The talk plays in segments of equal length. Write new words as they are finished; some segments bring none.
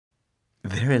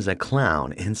There is a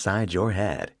clown inside your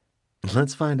head.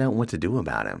 Let's find out what to do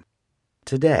about him.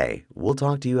 Today, we'll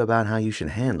talk to you about how you should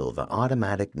handle the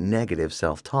automatic negative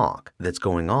self-talk that's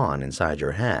going on inside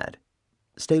your head.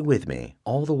 Stay with me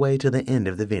all the way to the end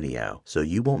of the video so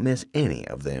you won't miss any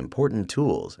of the important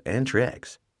tools and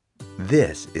tricks.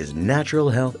 This is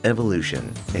Natural Health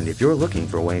Evolution, and if you're looking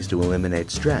for ways to eliminate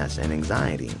stress and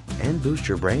anxiety and boost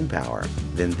your brain power,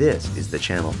 then this is the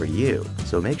channel for you.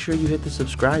 So make sure you hit the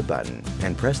subscribe button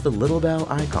and press the little bell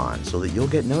icon so that you'll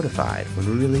get notified when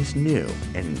we release new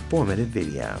and informative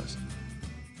videos.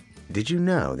 Did you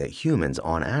know that humans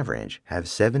on average have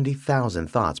 70,000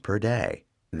 thoughts per day?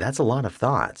 That's a lot of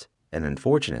thoughts, and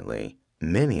unfortunately,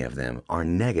 many of them are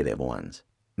negative ones.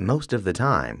 Most of the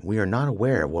time, we are not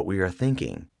aware of what we are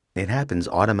thinking. It happens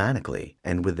automatically,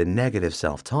 and with the negative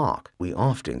self-talk, we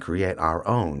often create our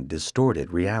own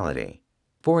distorted reality.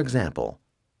 For example,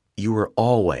 you are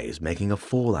always making a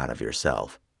fool out of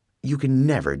yourself. You can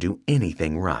never do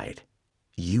anything right.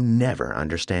 You never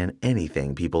understand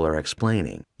anything people are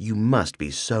explaining. You must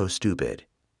be so stupid.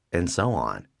 And so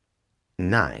on.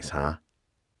 Nice, huh?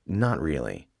 Not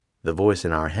really. The voice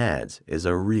in our heads is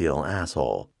a real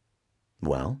asshole.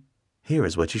 Well, here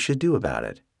is what you should do about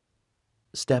it.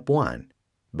 Step 1.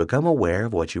 Become aware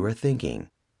of what you are thinking.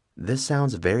 This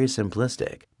sounds very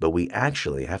simplistic, but we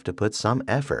actually have to put some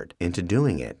effort into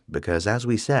doing it because, as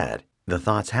we said, the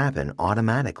thoughts happen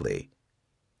automatically.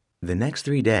 The next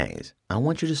 3 days, I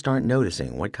want you to start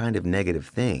noticing what kind of negative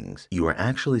things you are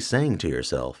actually saying to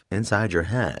yourself inside your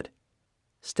head.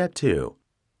 Step 2.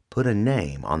 Put a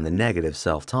name on the negative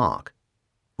self-talk.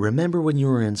 Remember when you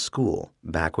were in school,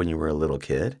 back when you were a little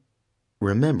kid?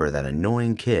 Remember that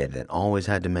annoying kid that always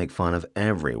had to make fun of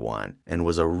everyone and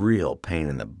was a real pain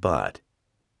in the butt?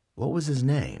 What was his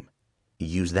name?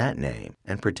 Use that name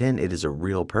and pretend it is a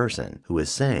real person who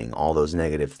is saying all those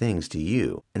negative things to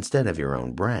you instead of your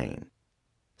own brain.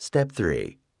 Step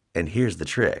 3, and here's the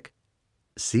trick.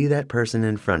 See that person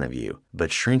in front of you,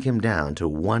 but shrink him down to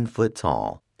 1 foot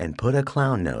tall and put a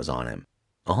clown nose on him.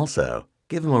 Also,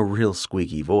 give him a real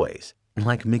squeaky voice,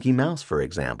 like Mickey Mouse, for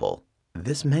example.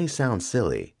 This may sound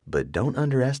silly, but don't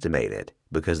underestimate it,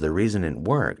 because the reason it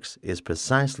works is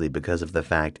precisely because of the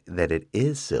fact that it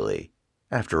is silly.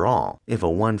 After all, if a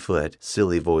 1 foot,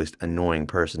 silly-voiced, annoying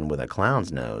person with a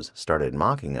clown's nose started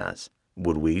mocking us,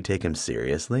 would we take him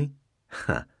seriously?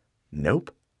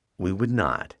 Nope, we would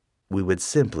not. We would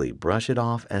simply brush it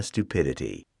off as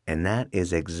stupidity. And that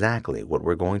is exactly what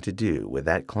we're going to do with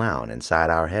that clown inside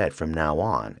our head from now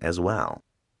on as well.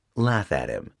 Laugh at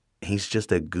him. He's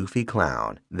just a goofy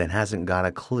clown that hasn't got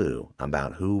a clue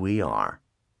about who we are.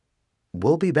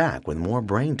 We'll be back with more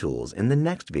brain tools in the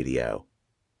next video.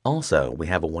 Also, we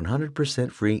have a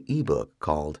 100% free ebook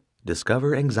called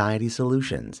Discover Anxiety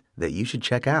Solutions that you should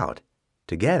check out.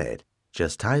 To get it,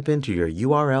 just type into your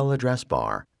URL address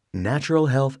bar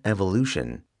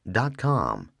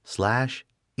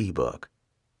naturalhealthevolution.com/ebook.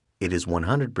 It is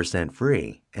 100%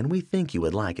 free, and we think you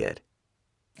would like it.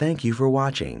 Thank you for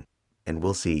watching, and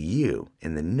we'll see you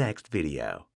in the next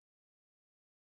video.